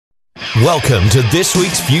Welcome to this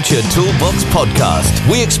week's Future Toolbox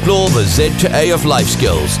podcast. We explore the Z to A of life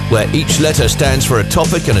skills, where each letter stands for a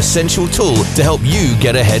topic and essential tool to help you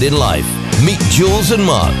get ahead in life. Meet Jules and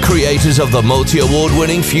Mark, creators of the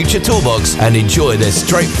multi-award-winning Future Toolbox, and enjoy their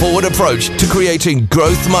straightforward approach to creating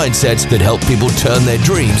growth mindsets that help people turn their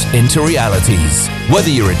dreams into realities. Whether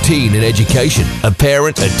you're a teen in education, a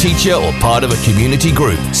parent, a teacher, or part of a community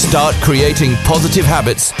group, start creating positive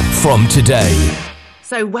habits from today.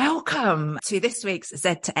 So welcome to this week's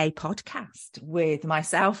Z to A podcast with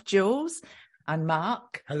myself, Jules, and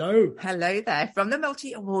Mark. Hello. Hello there from the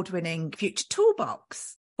multi-award-winning Future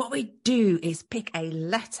Toolbox. What we do is pick a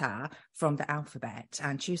letter from the alphabet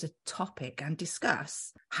and choose a topic and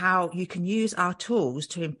discuss how you can use our tools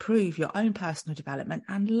to improve your own personal development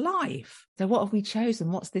and life. So what have we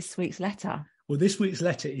chosen? What's this week's letter? Well, this week's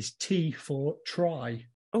letter is T for try.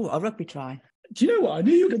 Oh, a rugby try. Do you know what? I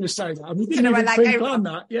knew you were going to say that. I didn't even pre-plan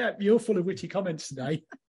that. Yeah, you're full of witty comments today.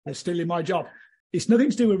 They're stealing my job. It's nothing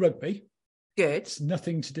to do with rugby. Good. It's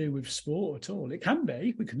nothing to do with sport at all. It can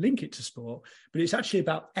be. We can link it to sport. But it's actually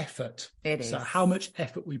about effort. It is. So how much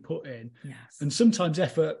effort we put in. Yes. And sometimes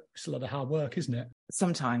effort, it's a lot of hard work, isn't it?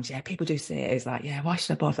 Sometimes, yeah. People do see it as like, yeah, why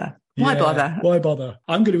should I bother? Why bother? Why bother?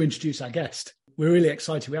 I'm going to introduce our guest. We're really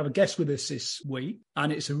excited. We have a guest with us this week.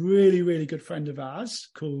 And it's a really, really good friend of ours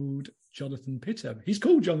called Jonathan Pittham. He's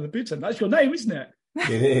called Jonathan Pittham. That's your name, isn't it?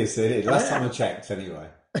 It is. Last time I checked, anyway.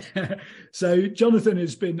 So Jonathan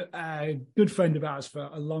has been a good friend of ours for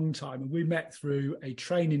a long time, and we met through a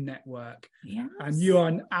training network. Yes. And you are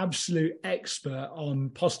an absolute expert on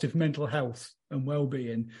positive mental health and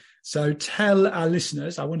well-being. So tell our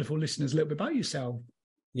listeners, our wonderful listeners, a little bit about yourself.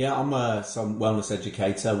 Yeah, I'm some wellness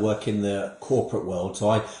educator, work in the corporate world. So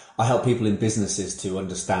I help people in businesses to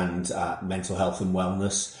understand mental health and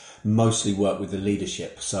wellness. Mostly work with the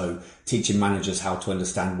leadership, so teaching managers how to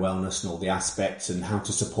understand wellness and all the aspects and how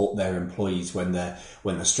to support their employees when they're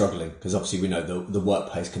struggling, because obviously we know the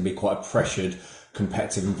workplace can be quite a pressured,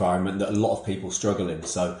 competitive environment that a lot of people struggle in.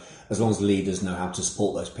 So as long as leaders know how to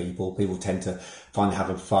support those people tend to find they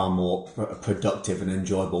have a far more productive and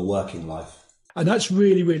enjoyable working life. And that's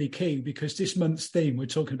really, really key, because this month's theme, we're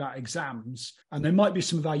talking about exams. And there might be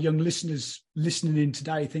some of our young listeners listening in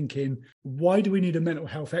today thinking, why do we need a mental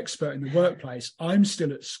health expert in the workplace? I'm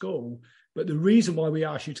still at school. But the reason why we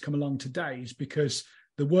asked you to come along today is because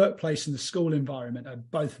the workplace and the school environment are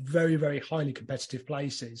both very, very highly competitive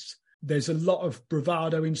places. There's a lot of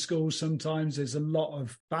bravado in schools sometimes. There's a lot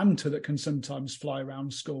of banter that can sometimes fly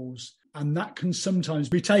around schools. And that can sometimes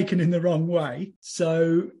be taken in the wrong way.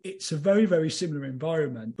 So it's a very, very similar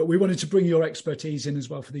environment. But we wanted to bring your expertise in as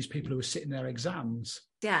well for these people who are sitting their exams.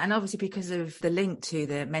 Yeah, and obviously because of the link to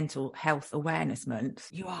the Mental Health Awareness Month,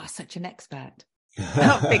 you are such an expert.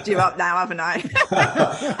 I've picked you up now, haven't I?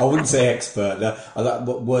 I wouldn't say expert.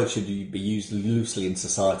 What word should be used loosely in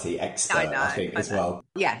society? Expert, I think, as well.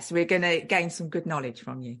 Yes, we're going to gain some good knowledge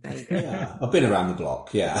from you. There you go. Yeah, I've been around the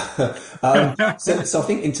block, yeah. So I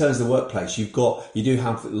think in terms of the workplace, you do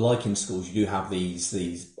have, like in schools, you do have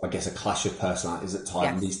these, I guess, a clash of personalities at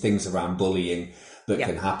times, Yes. these things around bullying that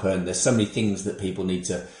can happen. There's so many things that people need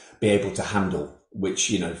to be able to handle,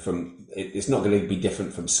 which, it's not going to be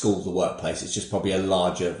different from school to workplace. It's just probably a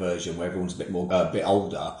larger version where everyone's a bit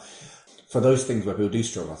older. For those things where people do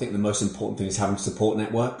struggle, I think the most important thing is having support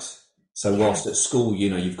networks. So whilst at school,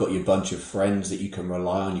 you've got your bunch of friends that you can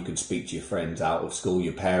rely on, you can speak to your friends out of school,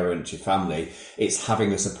 your parents, your family. It's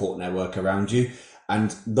having a support network around you.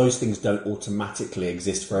 And those things don't automatically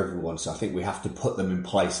exist for everyone. So I think we have to put them in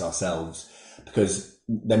place ourselves, because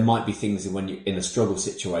there might be things when you're in a struggle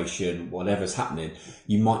situation, whatever's happening,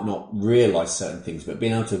 you might not realise certain things, but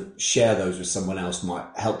being able to share those with someone else might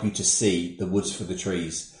help you to see the woods for the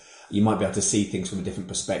trees. You might be able to see things from a different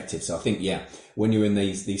perspective. So I think, when you're in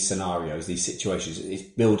these scenarios, these situations, it's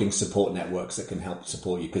building support networks that can help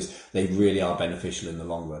support you, because they really are beneficial in the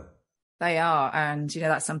long run. They are. And,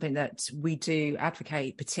 that's something that we do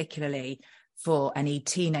advocate, particularly for any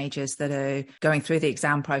teenagers that are going through the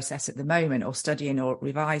exam process at the moment, or studying or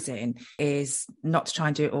revising, is not to try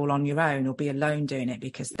and do it all on your own or be alone doing it,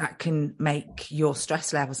 because that can make your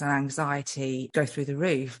stress levels and anxiety go through the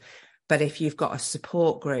roof. But if you've got a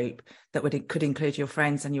support group that could include your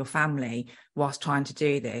friends and your family whilst trying to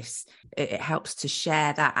do this, it helps to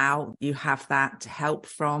share that out. You have that help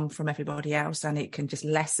from everybody else, and it can just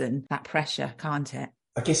lessen that pressure, can't it?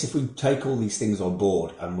 I guess if we take all these things on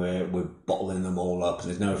board and we're bottling them all up and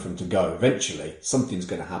there's nowhere for them to go, eventually something's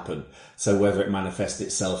going to happen. So whether it manifests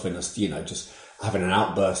itself in us, just having an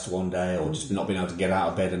outburst one day, or just not being able to get out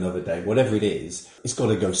of bed another day, whatever it is, it's got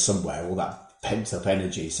to go somewhere. All that pent up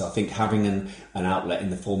energy. So I think having an outlet in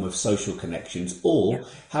the form of social connections, or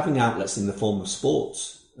having outlets in the form of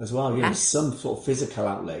sports as well, some sort of physical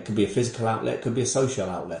outlet. It could be a physical outlet, it could be a social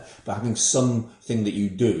outlet, but having something that you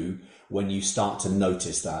do when you start to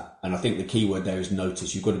notice that. And I think the key word there is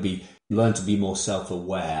notice. You've got to learn to be more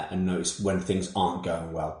self-aware and notice when things aren't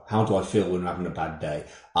going well. How do I feel when I'm having a bad day?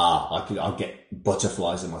 I'll get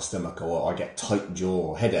butterflies in my stomach, or I get tight jaw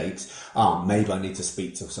or headaches. Maybe I need to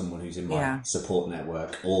speak to someone who's in my support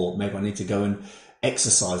network, or maybe I need to go and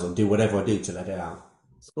exercise or do whatever I do to let it out.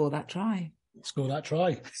 Score that try. Score that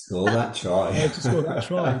try. Score that try. Yeah, to score that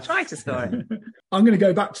try. Try to score it. I'm going to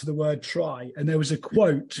go back to the word try. And there was a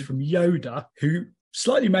quote from Yoda, who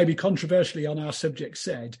slightly maybe controversially on our subject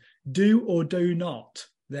said, "Do or do not,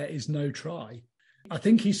 there is no try." I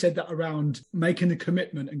think he said that around making the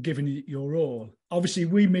commitment and giving it your all. Obviously,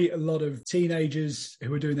 we meet a lot of teenagers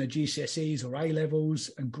who are doing their GCSEs or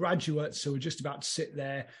A-levels, and graduates who are just about to sit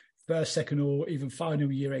their first, second, or even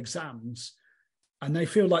final year exams. And they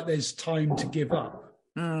feel like there's time to give up.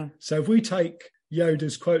 So if we take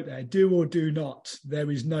Yoda's quote there, "Do or do not,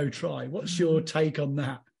 there is no try." What's your take on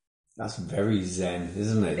that? That's very zen,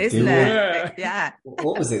 isn't it? Isn't it? Yeah.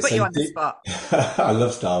 What was it? Put you on the spot. I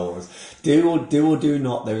love Star Wars. Do or do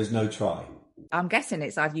not, there is no try. I'm guessing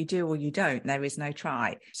it's either you do or you don't. There is no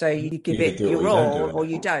try. So you give Either it do it your or you don't do all, it. or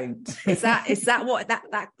you don't. Is that what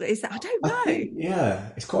that is? That I don't know. I think,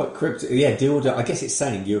 it's quite cryptic. Yeah, do or do. I guess it's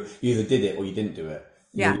saying you either did it or you didn't do it.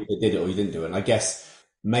 You either did it or you didn't do it. And I guess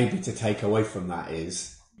maybe to take away from that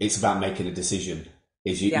is it's about making a decision.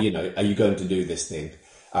 You know, are you going to do this thing?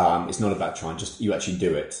 It's not about trying, just you actually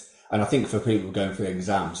do it. And I think for people going through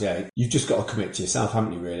exams, you've just got to commit to yourself,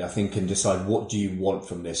 haven't you, really? I think, and decide, what do you want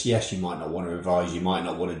from this? Yes, you might not want to revise, you might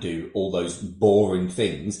not want to do all those boring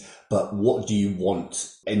things, but what do you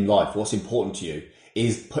want in life? What's important to you?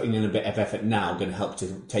 Is putting in a bit of effort now going to help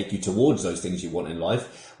to take you towards those things you want in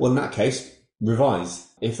life? Well, in that case, revise.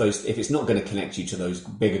 If it's not going to connect you to those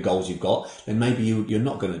bigger goals you've got, then maybe you're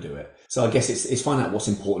not going to do it. So I guess it's find out what's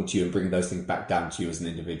important to you and bring those things back down to you as an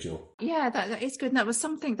individual. Yeah, that is good. And that was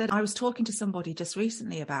something that I was talking to somebody just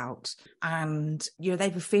recently about. And, you know, they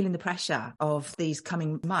were feeling the pressure of these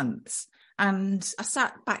coming months. And I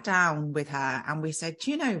sat back down with her and we said,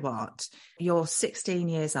 do you know what? You're 16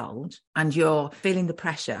 years old and you're feeling the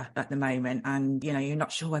pressure at the moment. And, you know, you're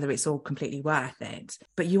not sure whether it's all completely worth it.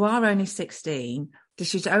 But you are only 16.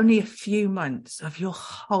 This is only a few months of your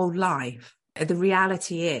whole life. The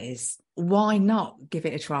reality is, why not give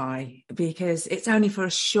it a try? Because it's only for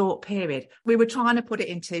a short period. We were trying to put it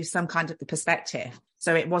into some kind of perspective.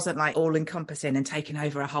 So it wasn't like all encompassing and taking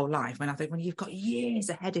over a whole life. When I think when you've got years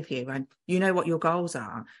ahead of you and you know what your goals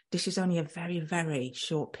are, this is only a very, very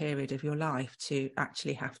short period of your life to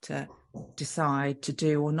actually have to decide to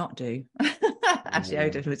do or not do, as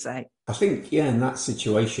Yoda would say. I think, in that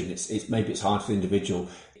situation, it's maybe it's hard for the individual.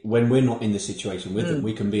 When we're not in the situation with them,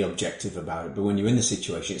 we can be objective about it. But when you're in the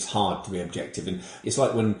situation, it's hard to be objective. And it's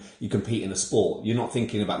like when you compete in a sport, you're not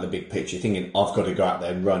thinking about the big picture. You're thinking, I've got to go out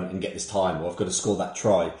there and run and get this time, or I've got to score that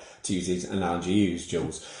try, to use the analogy you used,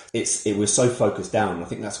 Jules. We're so focused down. I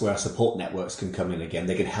think that's where our support networks can come in again.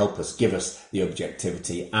 They can help us, give us the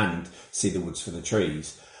objectivity and see the woods for the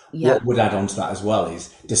trees. Yeah. What would add on to that as well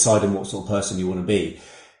is deciding what sort of person you want to be.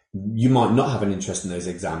 You might not have an interest in those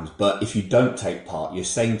exams, but if you don't take part, you're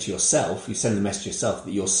saying to yourself, you send the message to yourself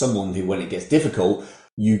that you're someone who, when it gets difficult,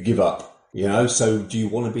 you give up, you know? So do you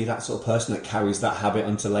want to be that sort of person that carries that habit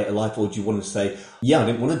into later life? Or do you want to say, I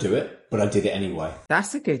didn't want to do it, but I did it anyway?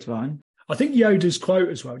 That's a good one. I think Yoda's quote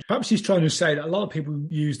as well, perhaps he's trying to say that a lot of people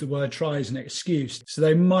use the word try as an excuse. So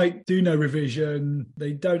they might do no revision.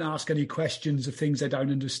 They don't ask any questions of things they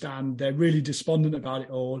don't understand. They're really despondent about it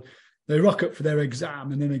all. They rock up for their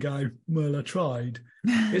exam and then they go, well, I tried.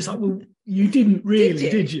 It's like, well, you didn't really,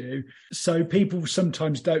 did you? So people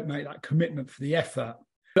sometimes don't make that commitment for the effort.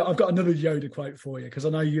 But I've got another Yoda quote for you because I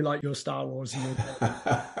know you like your Star Wars.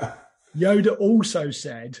 Yoda also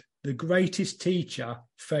said, the greatest teacher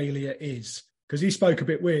failure is. Because he spoke a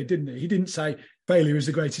bit weird, didn't he? He didn't say failure is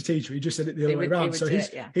the greatest teacher. He just said it the other way around. So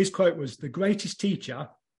his quote was, the greatest teacher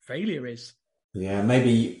failure is. Yeah,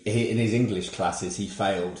 maybe in his English classes he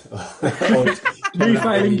failed. You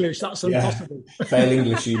fail English, that's impossible. Fail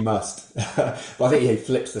English you must. But I think he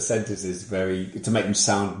flips the sentences to make them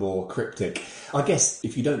sound more cryptic. I guess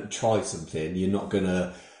if you don't try something, you're not going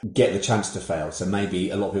to get the chance to fail. So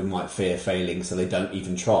maybe a lot of people might fear failing, so they don't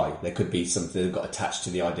even try. There could be something that got attached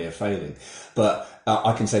to the idea of failing. But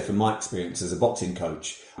I can say from my experience as a boxing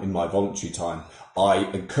coach in my voluntary time, I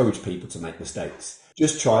encourage people to make mistakes.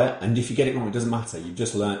 Just try it, and if you get it wrong, it doesn't matter. You've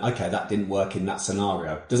just learned, okay, that didn't work in that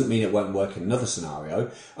scenario. Doesn't mean it won't work in another scenario.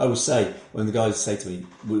 I always say, when the guys say to me,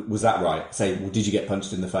 was that right? I say, well, did you get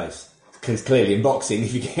punched in the face? Because clearly in boxing,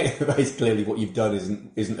 if you get in the face, clearly what you've done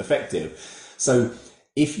isn't effective. So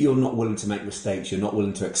if you're not willing to make mistakes, you're not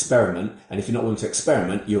willing to experiment. And if you're not willing to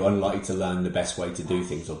experiment, you're unlikely to learn the best way to do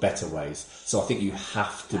things or better ways. So I think you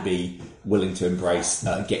have to be willing to embrace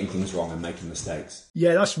getting things wrong and making mistakes.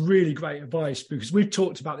 Yeah, that's really great advice, because we've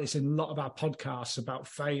talked about this in a lot of our podcasts about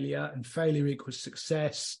failure, and failure equals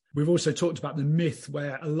success. We've also talked about the myth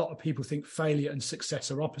where a lot of people think failure and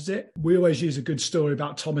success are opposite. We always use a good story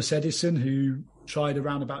about Thomas Edison, who tried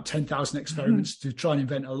around about 10,000 experiments to try and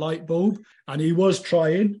invent a light bulb. And he was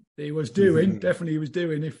trying, he was doing, definitely he was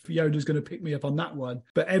doing, if Yoda's going to pick me up on that one.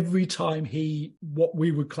 But every time what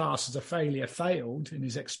we would class as a failure, failed in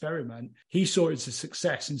his experiment, he saw it as a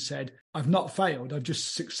success and said, I've not failed, I've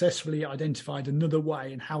just successfully identified another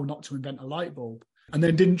way in how not to invent a light bulb. And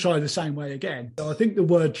then didn't try the same way again. So I think the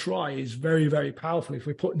word try is very, very powerful if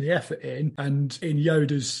we're putting the effort in. And in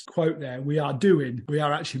Yoda's quote there, we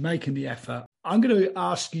are actually making the effort. I'm going to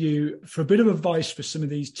ask you for a bit of advice for some of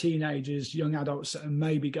these teenagers, young adults that are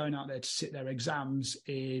maybe going out there to sit their exams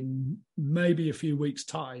in maybe a few weeks'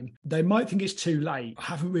 time. They might think it's too late. I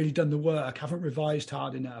haven't really done the work, haven't revised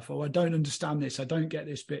hard enough, or I don't understand this, I don't get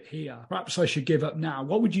this bit here. Perhaps I should give up now.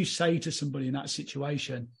 What would you say to somebody in that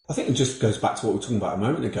situation? I think it just goes back to what we were talking about a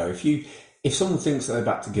moment ago. If someone thinks that they're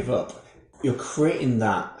about to give up, you're creating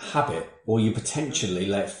that habit, or you potentially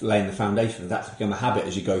laying the foundation for that to become a habit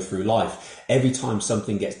as you go through life. Every time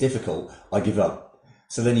something gets difficult, I give up.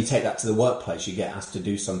 So then you take that to the workplace. You get asked to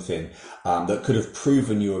do something that could have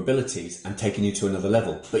proven your abilities and taken you to another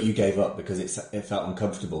level, but you gave up because it felt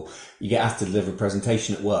uncomfortable. You get asked to deliver a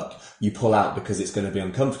presentation at work. You pull out because it's going to be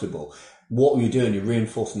uncomfortable. What you're doing, you're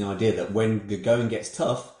reinforcing the idea that when the going gets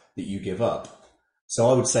tough, that you give up. So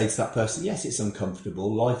I would say to that person, yes, it's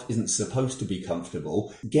uncomfortable. Life isn't supposed to be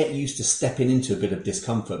comfortable. Get used to stepping into a bit of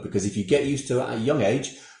discomfort, because if you get used to it at a young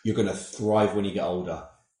age, you're going to thrive when you get older,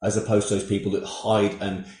 as opposed to those people that hide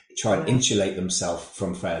and try and insulate themselves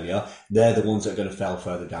from failure. They're the ones that are going to fail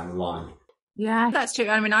further down the line. Yeah, that's true.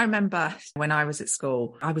 I mean, I remember when I was at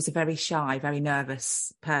school, I was a very shy, very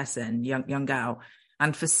nervous person, young girl.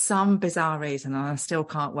 And for some bizarre reason, and I still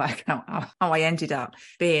can't work out how I ended up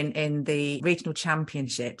being in the regional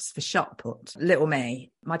championships for shot put. Little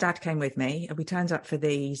me, my dad came with me and we turned up for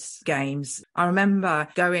these games. I remember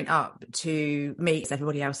going up to meet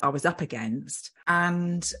everybody else I was up against.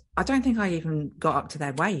 And I don't think I even got up to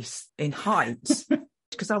their waist in height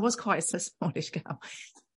because I was quite a smallish girl.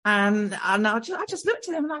 And I just looked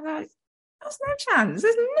at them and I was like, there's no chance.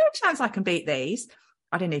 There's no chance I can beat these.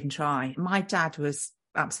 I didn't even try. My dad was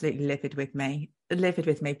absolutely livid with me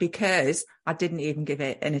because I didn't even give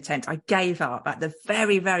it an attempt. I gave up at the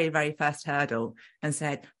very, very, very first hurdle and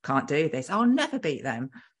said, can't do this. I'll never beat them.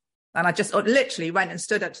 And I just literally went and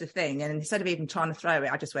stood up to the thing. And instead of even trying to throw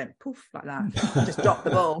it, I just went poof like that. Just dropped the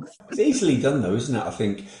ball. It's easily done though, isn't it? I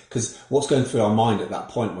think, because what's going through our mind at that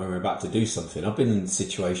point when we're about to do something. I've been in the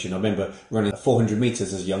situation. I remember running 400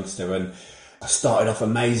 meters as a youngster, and I started off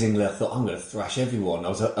amazingly. I thought, I'm going to thrash everyone. I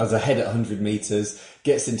was ahead at 100 metres,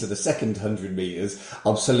 gets into the second 100 metres.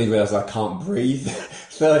 I suddenly realised I can't breathe.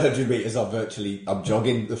 Third 100 metres, I'm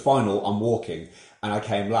jogging. The final, I'm walking, and I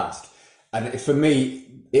came last. And for me,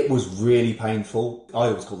 it was really painful. I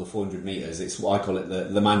always call the 400 metres, it's what I call it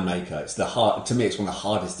the man maker. It's to me, it's one of the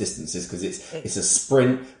hardest distances because it's a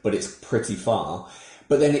sprint, but it's pretty far.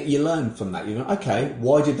 But then you learn from that. You go, okay,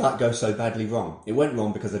 why did that go so badly wrong? It went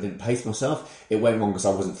wrong because I didn't pace myself. It went wrong because I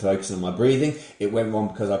wasn't focusing on my breathing. It went wrong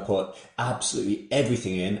because I put absolutely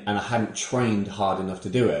everything in and I hadn't trained hard enough to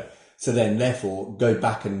do it. So then, therefore, go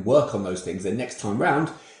back and work on those things. Then next time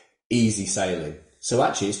round, easy sailing. So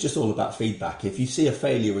actually, it's just all about feedback. If you see a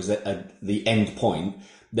failure as the end point,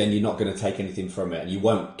 then you're not going to take anything from it and you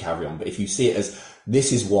won't carry on. But if you see it as,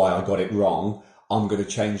 this is why I got it wrong, I'm going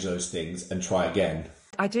to change those things and try again.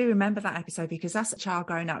 I do remember that episode because as a child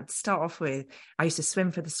growing up, to start off with, I used to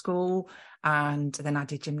swim for the school and then I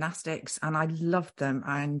did gymnastics and I loved them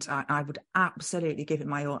and I would absolutely give it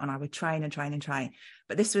my all and I would train and train and train.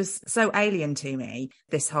 But this was so alien to me,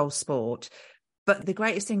 this whole sport. But the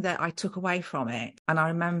greatest thing that I took away from it, and I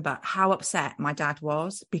remember how upset my dad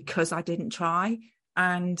was because I didn't try.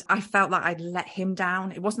 And I felt like I'd let him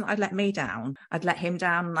down. It wasn't that I'd let me down. I'd let him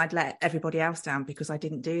down and I'd let everybody else down because I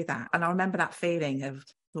didn't do that. And I remember that feeling of,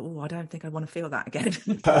 oh, I don't think I want to feel that again.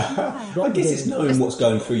 I guess it's knowing what's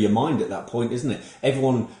going through your mind at that point, isn't it?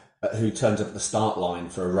 Everyone who turns up at the start line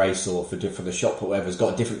for a race or for the shop or whatever has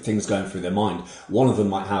got different things going through their mind. One of them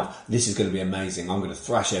might have, this is going to be amazing, I'm going to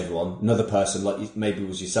thrash everyone. Another person, like maybe it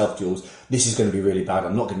was yourself, Jules, this is going to be really bad,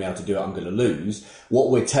 I'm not going to be able to do it, I'm going to lose.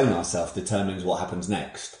 What we're telling ourselves determines what happens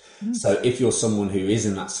next. So if you're someone who is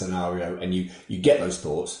in that scenario and you get those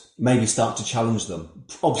thoughts, maybe start to challenge them.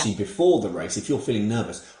 Obviously, before the race, if you're feeling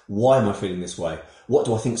nervous, why am I feeling this way? What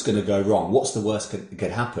do I think is going to go wrong? What's the worst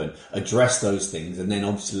could happen? Address those things. And then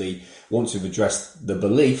obviously, once we've addressed the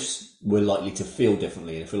beliefs, we're likely to feel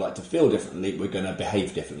differently. And if we like to feel differently, we're going to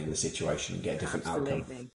behave differently in the situation and get a different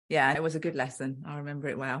outcome. Yeah, it was a good lesson. I remember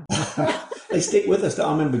it well. They stick with us.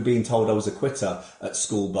 I remember being told I was a quitter at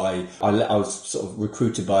school I was sort of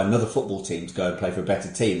recruited by another football team to go and play for a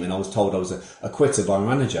better team, and I was told I was a quitter by a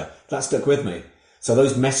manager. That stuck with me. So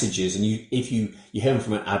those messages, and if you hear them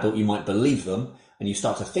from an adult, you might believe them, and you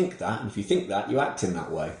start to think that, and if you think that, you act in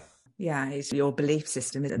that way. Yeah, it's your belief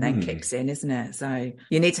system that then kicks in, isn't it? So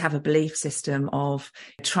you need to have a belief system of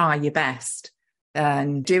try your best.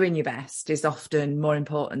 And doing your best is often more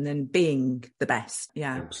important than being the best.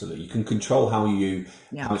 Yeah, absolutely. You can control how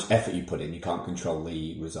much effort you put in. You can't control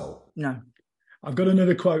the result. No. I've got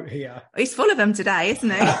another quote here. He's full of them today, isn't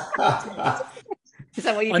he? Is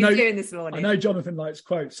that what you've been doing this morning? I know Jonathan likes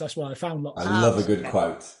quotes. That's why I found lots. I love a good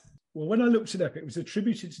quote. Well, when I looked it up, it was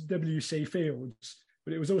attributed to W.C. Fields,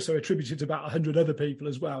 but it was also attributed to about 100 other people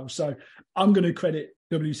as well. So I'm going to credit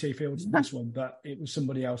W.C. Fields for this one, but it was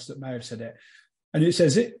somebody else that may have said it. And it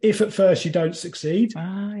says, if at first you don't succeed,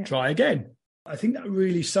 try again. I think that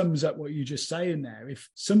really sums up what you just saying there. If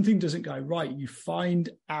something doesn't go right, you find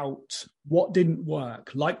out what didn't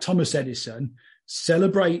work. Like Thomas Edison,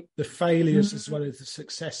 celebrate the failures as well as the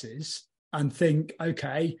successes and think,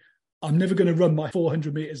 okay, I'm never going to run my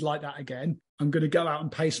 400 meters like that again. I'm going to go out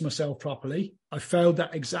and pace myself properly. I failed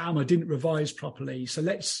that exam. I didn't revise properly. So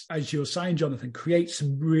let's, as you're saying, Jonathan, create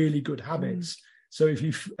some really good habits. So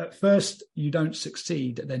if at first you don't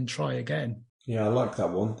succeed, then try again. Yeah, I like that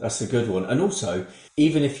one. That's a good one. And also,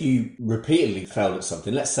 even if you repeatedly failed at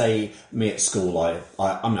something, let's say me at school, I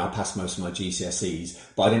passed most of my GCSEs,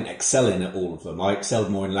 but I didn't excel in all of them. I excelled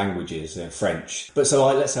more in languages, French. But so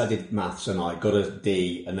let's say I did maths and I got a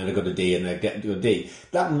D and then I got a D and then I get a D.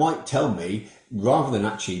 That might tell me, rather than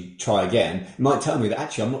actually try again, it might tell me that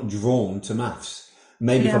actually I'm not drawn to maths.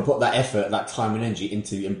 Maybe if I put that effort, that time and energy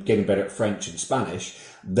into getting better at French and Spanish,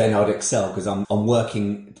 then I'd excel because I'm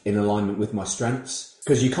working in alignment with my strengths.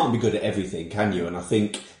 Because you can't be good at everything, can you? And I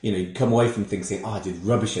think, you come away from things saying, I did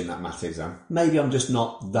rubbish in that maths exam. Maybe I'm just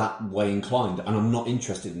not that way inclined and I'm not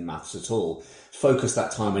interested in maths at all. Focus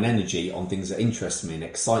that time and energy on things that interest me and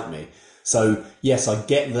excite me. So yes, I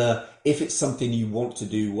get if it's something you want to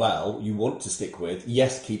do well, you want to stick with,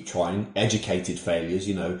 yes, keep trying. Educated failures,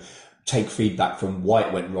 take feedback from why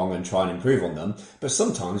it went wrong and try and improve on them. But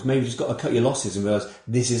sometimes maybe you just got to cut your losses and realise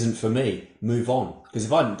this isn't for me. Move on. Because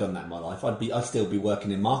if I hadn't done that in my life, I'd still be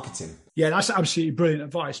working in marketing. Yeah, that's absolutely brilliant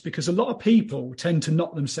advice, because a lot of people tend to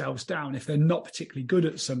knock themselves down if they're not particularly good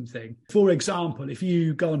at something. For example, if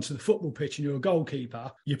you go onto the football pitch and you're a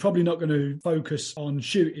goalkeeper, you're probably not going to focus on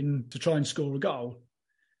shooting to try and score a goal.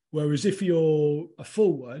 Whereas if you're a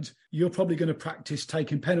forward, you're probably going to practice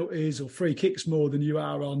taking penalties or free kicks more than you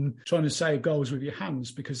are on trying to save goals with your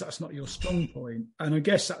hands, because that's not your strong point. And I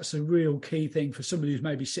guess that's a real key thing for somebody who's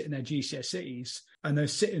maybe sitting their GCSEs and they're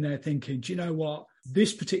sitting there thinking, do you know what?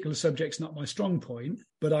 This particular subject's not my strong point,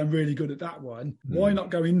 but I'm really good at that one. Why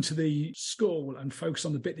not go into the school and focus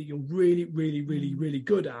on the bit that you're really, really, really, really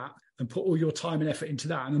good at and put all your time and effort into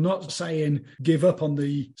that? And I'm not saying give up on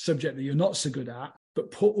the subject that you're not so good at,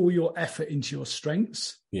 but put all your effort into your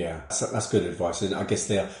strengths. Yeah, that's good advice. And I guess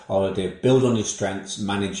the idea, build on your strengths,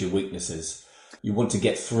 manage your weaknesses. You want to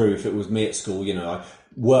get through. If it was me at school, I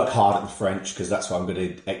work hard at the French because that's where I'm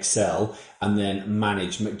going to excel, and then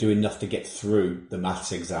do enough to get through the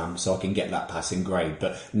maths exam so I can get that passing grade,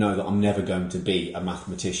 but know that I'm never going to be a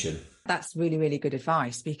mathematician. That's really, really good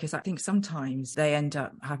advice, because I think sometimes they end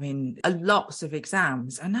up having lots of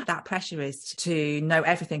exams, and that pressure is to know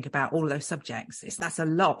everything about all those subjects. That's a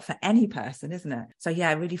lot for any person, isn't it? So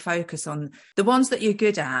yeah, really focus on the ones that you're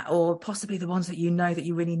good at, or possibly the ones that you know that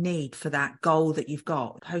you really need for that goal that you've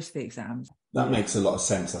got post the exams. That makes a lot of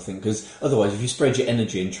sense, I think, because otherwise if you spread your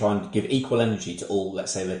energy and try and give equal energy to all,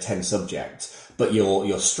 let's say, the 10 subjects, but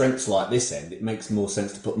your strengths like this end, it makes more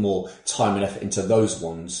sense to put more time and effort into those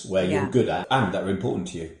ones where you're good at and that are important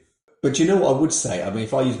to you. But you know what I would say? I mean,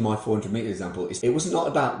 if I use my 400 metre example, it was not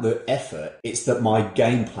about the effort. It's that my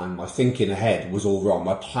game plan, my thinking ahead was all wrong.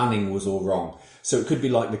 My planning was all wrong. So it could be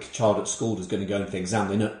like the child at school who's going to go into the exam.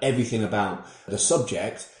 They know everything about the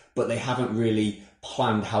subject, but they haven't really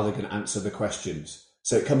planned how they're going to answer the questions.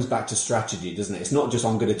 So it comes back to strategy, doesn't it? It's not just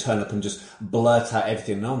I'm going to turn up and just blurt out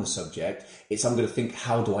everything on the subject. It's I'm going to think,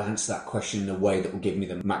 how do I answer that question in a way that will give me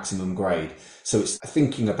the maximum grade? So it's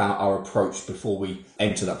thinking about our approach before we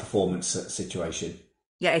enter that performance situation.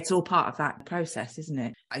 Yeah, it's all part of that process, isn't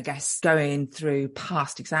it? I guess going through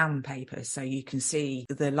past exam papers so you can see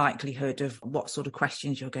the likelihood of what sort of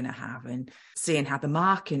questions you're going to have and seeing how the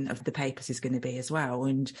marking of the papers is going to be as well.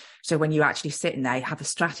 And so when you actually sit in there, you have a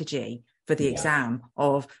strategy for the exam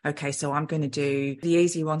of, okay, so I'm going to do the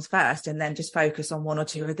easy ones first and then just focus on one or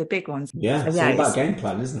two of the big ones. Yeah, it's all about game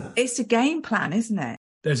plan, isn't it? It's a game plan, isn't it?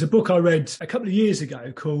 There's a book I read a couple of years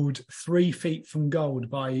ago called 3 Feet from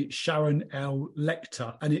Gold by Sharon L.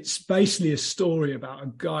 Lecter. And it's basically a story about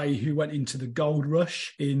a guy who went into the gold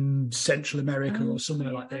rush in Central America or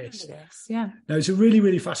somewhere like this. Yeah. Now, it's a really,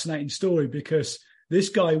 really fascinating story because this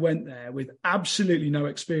guy went there with absolutely no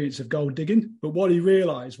experience of gold digging. But what he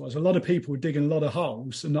realized was a lot of people were digging a lot of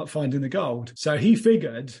holes and not finding the gold. So he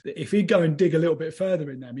figured that if he'd go and dig a little bit further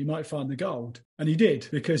in them, he might find the gold. And he did,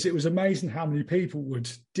 because it was amazing how many people would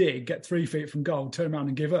dig, get 3 feet from gold, turn around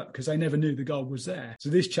and give up because they never knew the gold was there. So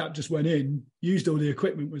this chap just went in, used all the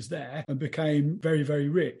equipment was there and became very, very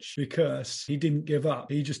rich because he didn't give up.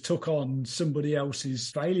 He just took on somebody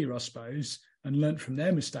else's failure, I suppose, and learned from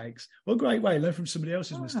their mistakes. What a great way, learn from somebody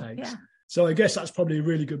else's mistakes. Yeah. So I guess that's probably a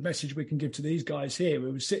really good message we can give to these guys here.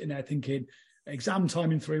 We were sitting there thinking, exam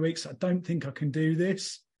time in 3 weeks, I don't think I can do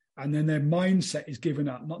this. And then their mindset is given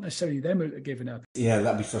up, not necessarily them that are giving up. Yeah,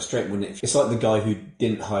 that'd be frustrating, wouldn't it? It's like the guy who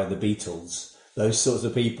didn't hire the Beatles. Those sorts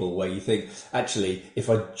of people where you think, actually, if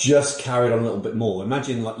I just carried on a little bit more,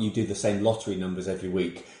 imagine like you do the same lottery numbers every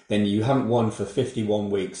week, then you haven't won for 51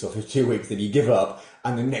 weeks or 52 weeks, then you give up,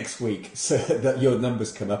 and the next week so that your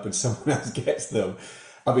numbers come up and someone else gets them.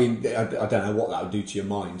 I mean, I don't know what that would do to your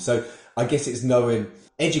mind. So I guess it's knowing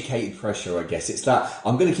educated pressure, I guess. It's that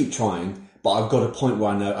I'm going to keep trying, but I've got a point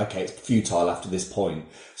where I know, okay, it's futile after this point.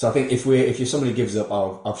 So I think if you're somebody gives up,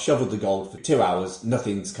 I've shoveled the gold for 2 hours,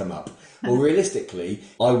 nothing's come up. Well, realistically,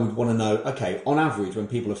 I would want to know, okay, on average, when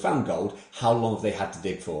people have found gold, how long have they had to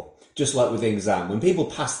dig for? Just like with the exam, when people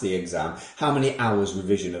pass the exam, how many hours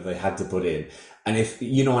revision have they had to put in? And if,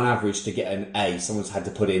 you know, on average to get an A, someone's had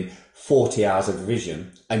to put in 40 hours of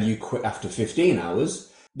revision and you quit after 15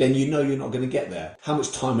 hours, then you know you're not going to get there. How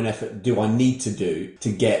much time and effort do I need to do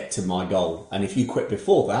to get to my goal? And if you quit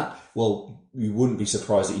before that, well, you wouldn't be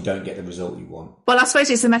surprised that you don't get the result you want. Well, I suppose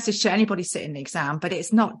it's a message to anybody sitting the exam, but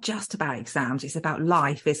it's not just about exams. It's about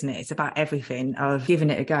life, isn't it? It's about everything of giving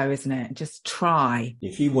it a go, isn't it? Just try.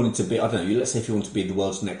 If you wanted to be, I don't know, let's say if you want to be the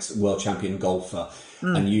world's next world champion golfer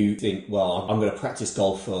and you think, well, I'm going to practice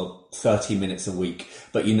golf for 30 minutes a week,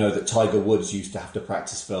 but you know that Tiger Woods used to have to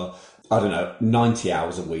practice for, I don't know, 90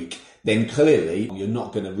 hours a week, then clearly you're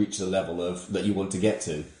not going to reach the level of that you want to get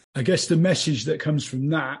to. I guess the message that comes from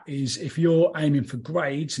that is if you're aiming for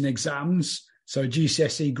grades and exams, so a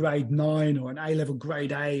GCSE grade 9 or an A-level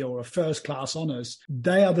grade A or a first class honours,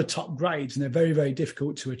 they are the top grades and they're very, very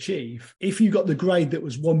difficult to achieve. If you got the grade that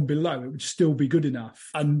was one below, it would still be good enough.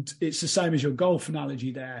 And it's the same as your golf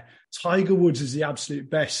analogy there. Tiger Woods is the absolute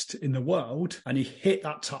best in the world and he hit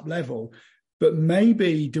that top level. But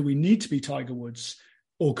maybe do we need to be Tiger Woods?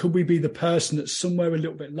 Or could we be the person that's somewhere a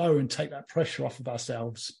little bit lower and take that pressure off of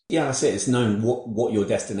ourselves? Yeah, that's it. It's knowing what your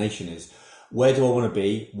destination is. Where do I want to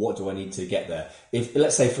be? What do I need to get there? If,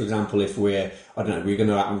 let's say, for example, if we're going to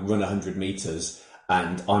go out and run 100 meters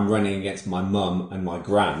and I'm running against my mum and my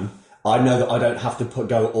gran, I know that I don't have to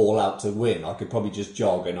go all out to win. I could probably just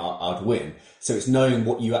jog and I'd win. So it's knowing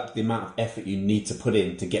the amount of effort you need to put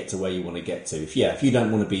in to get to where you want to get to. If you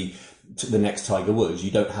don't want to be to the next Tiger Woods,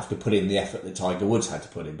 you don't have to put in the effort that Tiger Woods had to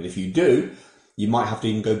put in. But if you do, you might have to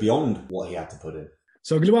even go beyond what he had to put in.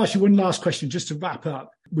 So I'm going to ask you one last question just to wrap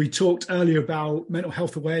up. We talked earlier about mental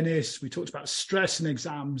health awareness. We talked about stress and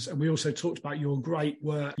exams. And we also talked about your great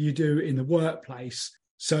work you do in the workplace.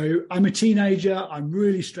 So I'm a teenager. I'm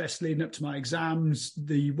really stressed leading up to my exams.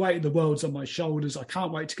 The weight of the world's on my shoulders. I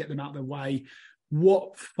can't wait to get them out of the way.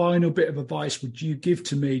 What final bit of advice would you give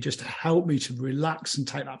to me just to help me to relax and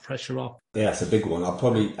take that pressure off? Yeah, it's a big one. I'll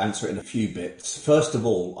probably answer it in a few bits. First of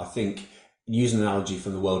all, I think, use an analogy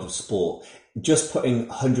from the world of sport, just putting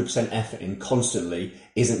 100% effort in constantly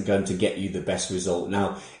isn't going to get you the best result.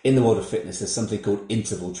 Now, in the world of fitness, there's something called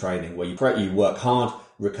interval training where you work hard,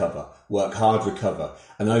 recover, work hard, recover.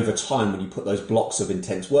 And over time, when you put those blocks of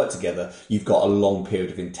intense work together, you've got a long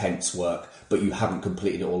period of intense work, but you haven't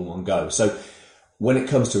completed it all in one go. So when it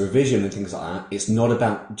comes to revision and things like that, it's not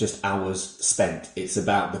about just hours spent. It's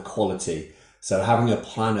about the quality. So having a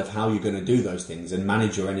plan of how you're going to do those things and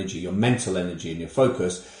manage your energy, your mental energy and your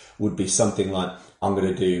focus would be something like, I'm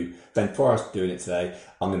going to spend 4 hours doing it today.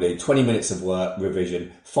 I'm going to do 20 minutes of work,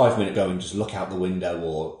 revision, 5 minute go and just look out the window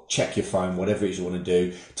or check your phone, whatever it is you want to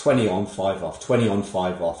do. 20 on, 5 off, 20 on,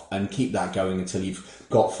 5 off, and keep that going until you've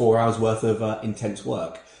got 4 hours worth of intense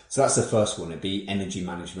work. So that's the first one. It'd be energy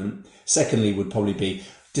management. Secondly, would probably be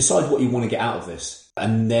decide what you want to get out of this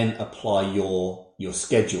and then apply your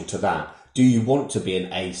schedule to that. Do you want to be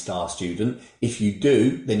an A-star student? If you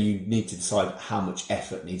do, then you need to decide how much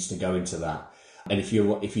effort needs to go into that. And if you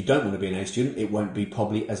don't want to be an A student, it won't be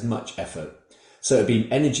probably as much effort. So it'd be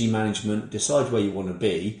energy management, decide where you want to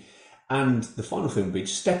be. And the final thing would be to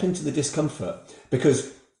step into the discomfort,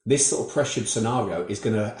 because this sort of pressured scenario is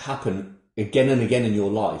going to happen again and again in your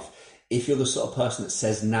life. If you're the sort of person that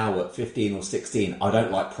says now at 15 or 16, I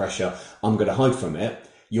don't like pressure, I'm going to hide from it,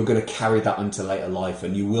 you're going to carry that into later life,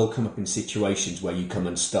 and you will come up in situations where you come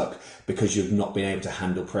unstuck because you've not been able to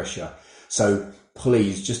handle pressure. So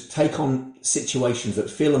please just take on situations that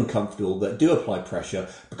feel uncomfortable, that do apply pressure,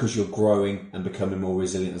 because you're growing and becoming more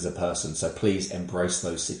resilient as a person. So please embrace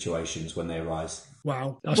those situations when they arise.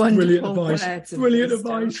 Wow, that's Wonderful brilliant advice. Brilliant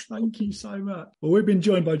advice. Thank you so much. Well, we've been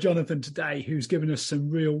joined by Jonathan today, who's given us some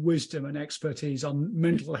real wisdom and expertise on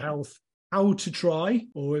mental health, how to try,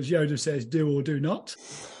 or as Yoda says, do or do not.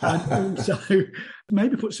 And also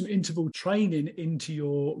maybe put some interval training into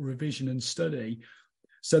your revision and study.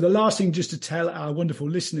 So the last thing just to tell our wonderful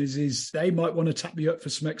listeners is they might want to tap you up for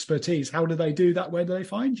some expertise. How do they do that? Where do they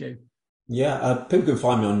find you? Yeah, people can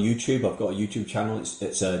find me on YouTube. I've got a YouTube channel. It's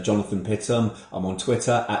Jonathan Pittam. I'm on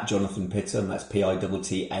Twitter at Jonathan Pittam. That's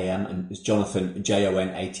Pittam, and it's Jonathan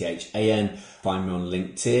JONATHAN. Find me on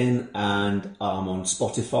LinkedIn, and I'm on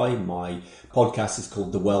Spotify. My podcast is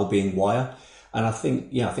called The Wellbeing Wire. And I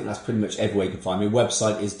think that's pretty much everywhere you can find me.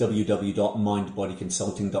 Website is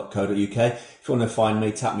www.mindbodyconsulting.co.uk. If you want to find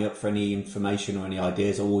me, tap me up for any information or any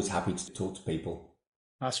ideas. I'm always happy to talk to people.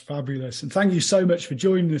 That's fabulous. And thank you so much for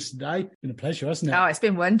joining us today. It's been a pleasure, hasn't it? Oh, it's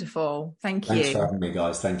been wonderful. Thanks for having me,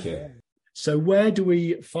 guys. Thank you. So where do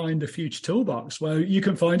we find the Future Toolbox? Well, you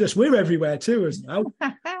can find us. We're everywhere too as well.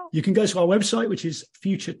 You can go to our website, which is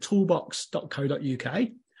futuretoolbox.co.uk.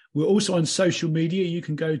 We're also on social media. You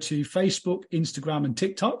can go to Facebook, Instagram, and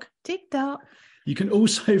TikTok. You can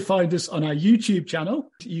also find us on our YouTube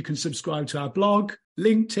channel. You can subscribe to our blog,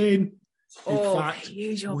 LinkedIn. In fact,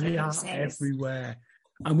 we are everywhere.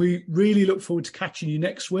 And we really look forward to catching you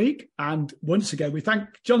next week. And once again, we thank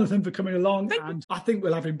Jonathan for coming along. And I think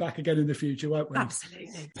we'll have him back again in the future, won't we?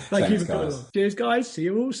 Absolutely. Thank you for coming along. Cheers, guys. See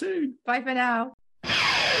you all soon. Bye for now.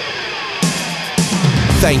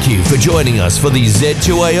 Thank you for joining us for the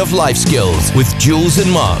Z2A of Life Skills with Jules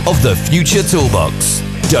and Mark of the Future Toolbox.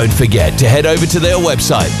 Don't forget to head over to their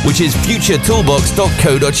website, which is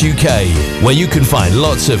futuretoolbox.co.uk, where you can find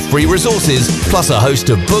lots of free resources, plus a host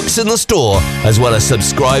of books in the store, as well as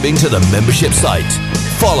subscribing to the membership site.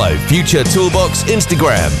 Follow Future Toolbox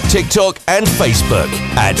Instagram, TikTok, and Facebook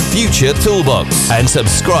at Future Toolbox, and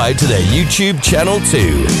subscribe to their YouTube channel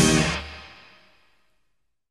too.